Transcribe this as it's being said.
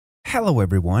Hello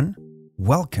everyone,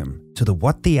 welcome to the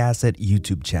What the Asset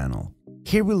YouTube channel.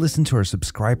 Here we listen to our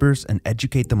subscribers and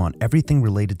educate them on everything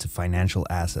related to financial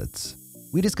assets.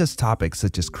 We discuss topics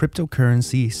such as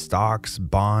cryptocurrency, stocks,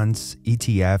 bonds,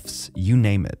 ETFs, you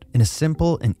name it, in a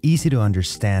simple and easy to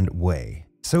understand way.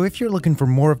 So if you're looking for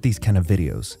more of these kind of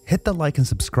videos, hit the like and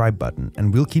subscribe button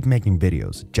and we'll keep making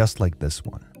videos just like this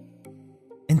one.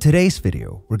 In today's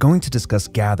video, we're going to discuss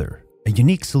Gather, a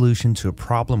unique solution to a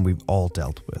problem we've all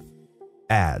dealt with: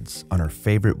 ads on our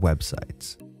favorite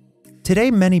websites. Today,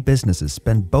 many businesses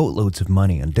spend boatloads of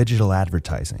money on digital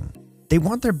advertising. They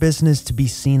want their business to be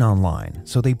seen online,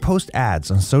 so they post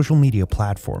ads on social media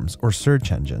platforms or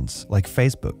search engines like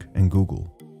Facebook and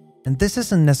Google. And this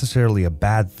isn't necessarily a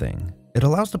bad thing. It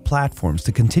allows the platforms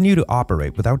to continue to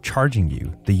operate without charging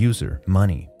you, the user,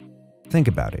 money. Think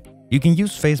about it. You can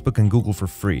use Facebook and Google for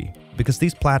free because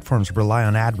these platforms rely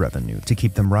on ad revenue to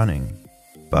keep them running.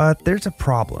 But there's a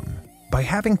problem. By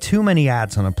having too many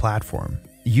ads on a platform,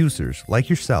 users like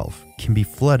yourself can be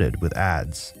flooded with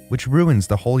ads, which ruins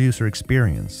the whole user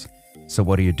experience. So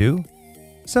what do?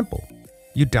 Simple.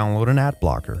 You download an ad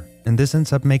blocker, and this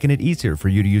ends up making it easier for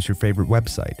you to use your favorite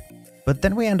website. But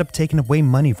then we end up taking away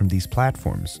money from these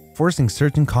platforms, forcing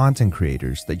certain content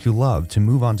creators that you love to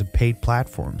move on to paid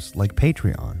platforms like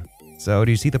Patreon. So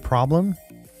do you see the problem?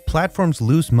 Platforms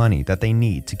lose money that they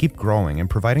need to keep growing and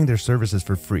providing their services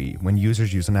for free when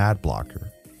users use an ad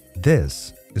blocker.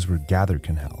 This is where Gather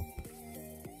can help.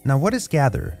 Now, what is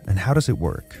Gather and how does it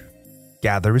work?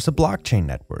 Gather is a blockchain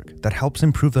network that helps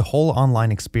improve the whole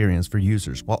online experience for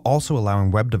users while also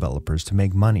allowing web developers to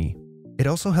make money. It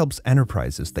also helps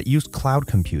enterprises that use cloud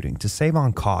computing to save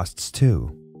on costs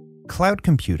too. Cloud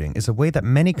computing is a way that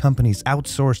many companies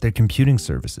outsource their computing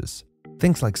services.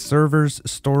 Things like servers,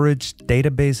 storage,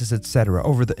 databases, etc.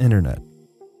 over the internet.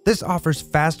 This offers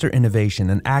faster innovation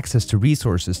and access to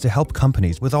resources to help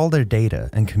companies with all their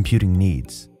data and computing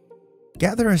needs.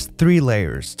 Gather has 3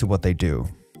 layers to what they do.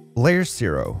 Layer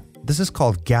 0, this is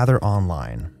called Gather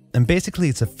Online. And basically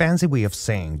it's a fancy way of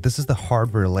saying this is the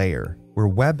hardware layer, where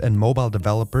web and mobile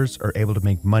developers are able to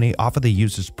make money off of the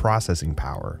user's processing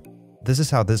power. This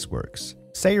is how this works.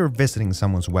 Say you're visiting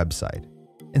someone's website.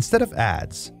 Instead of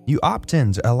ads, you opt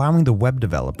in to allowing the web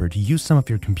developer to use some of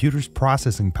your computer's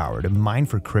processing power to mine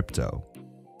for crypto.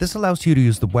 This allows you to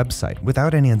use the website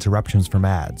without any interruptions from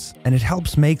ads, and it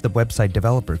helps make the website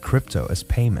developer crypto as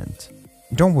payment.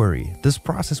 Don't worry, this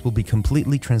process will be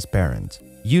completely transparent.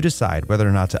 You decide whether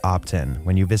or not to opt in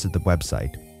when you visit the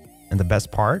website. And the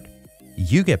best part?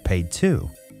 You get paid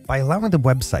too. By allowing the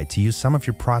website to use some of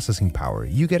your processing power,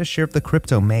 you get a share of the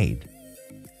crypto made.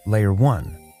 Layer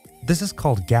 1. This is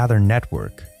called Gather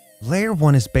Network. Layer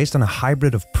 1 is based on a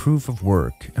hybrid of proof of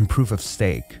work and proof of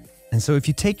stake. And so if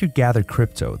you take your Gather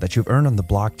crypto that you've earned on the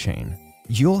blockchain,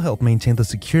 you'll help maintain the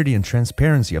security and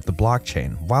transparency of the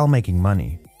blockchain while making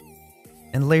money.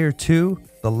 And Layer 2,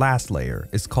 the last layer,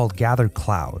 is called Gather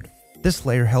Cloud. This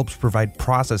layer helps provide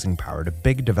processing power to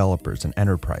big developers and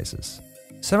enterprises.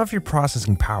 Some of your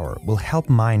processing power will help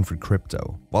mine for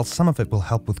crypto, while some of it will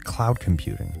help with cloud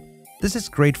computing. This is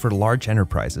great for large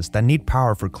enterprises that need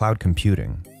power for cloud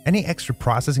computing. Any extra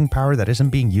processing power that isn't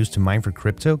being used to mine for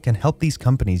crypto can help these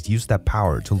companies use that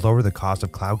power to lower the cost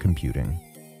of cloud computing.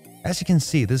 As you can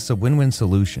see, this is a win-win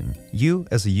solution. You,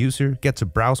 as a user, get to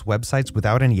browse websites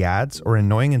without any ads or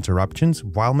annoying interruptions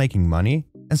while making money,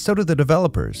 and so do the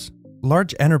developers.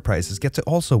 Large enterprises get to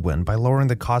also win by lowering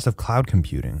the cost of cloud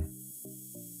computing.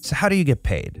 So how do you get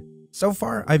paid? So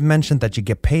far, I've mentioned that you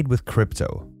get paid with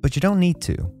crypto, but you don't need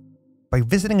to. By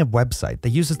visiting a website that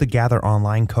uses the Gather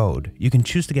Online code, you can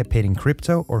choose to get paid in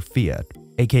crypto or fiat,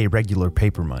 aka regular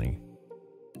paper money.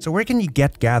 So where can you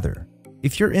get Gather?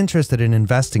 If you're interested in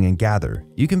investing in Gather,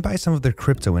 you can buy some of their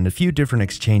crypto in a few different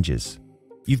exchanges.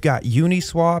 You've got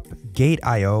Uniswap,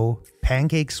 Gate.io,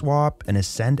 PancakeSwap, and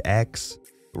AscendX.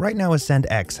 Right now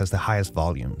AscendX has the highest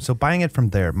volume, so buying it from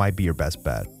there might be your best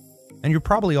bet. And you're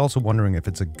probably also wondering if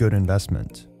it's a good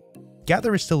investment.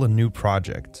 Gather is still a new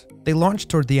project. They launched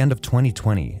toward the end of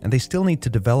 2020, and they still need to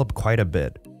develop quite a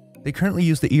bit. They currently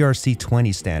use the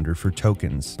ERC20 standard for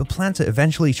tokens, but plan to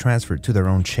eventually transfer it to their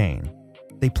own chain.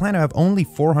 They plan to have only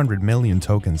 400 million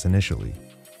tokens initially.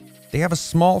 They have a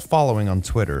small following on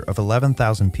Twitter of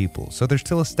 11,000 people, so they're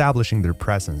still establishing their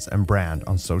presence and brand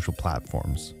on social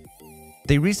platforms.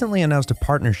 They recently announced a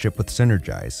partnership with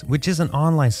Synergize, which is an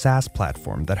online SaaS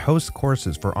platform that hosts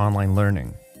courses for online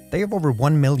learning. They have over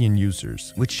 1 million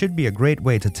users, which should be a great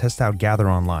way to test out Gather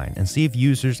Online and see if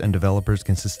users and developers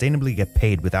can sustainably get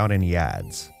paid without any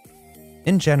ads.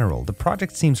 In general, the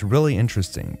project seems really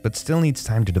interesting, but still needs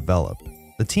time to develop.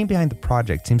 The team behind the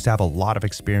project seems to have a lot of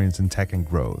experience in tech and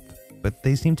growth. but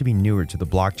they seem to be newer to the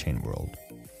blockchain world.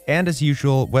 And as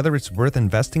usual, whether it's worth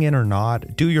investing in or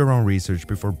not, do your own research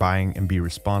before buying and be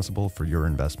responsible for your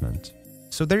investment.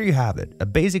 So there you have it, a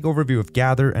basic overview of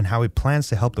Gather and how it plans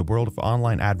to help the world of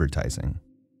online advertising.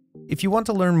 If you want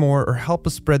to learn more or help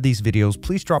us spread these videos,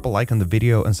 please drop a like on the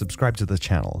video and subscribe to the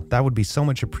channel. That would be so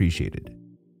much appreciated.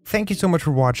 Thank you so much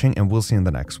for watching, and we'll see you in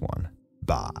the next one.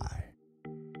 Bye.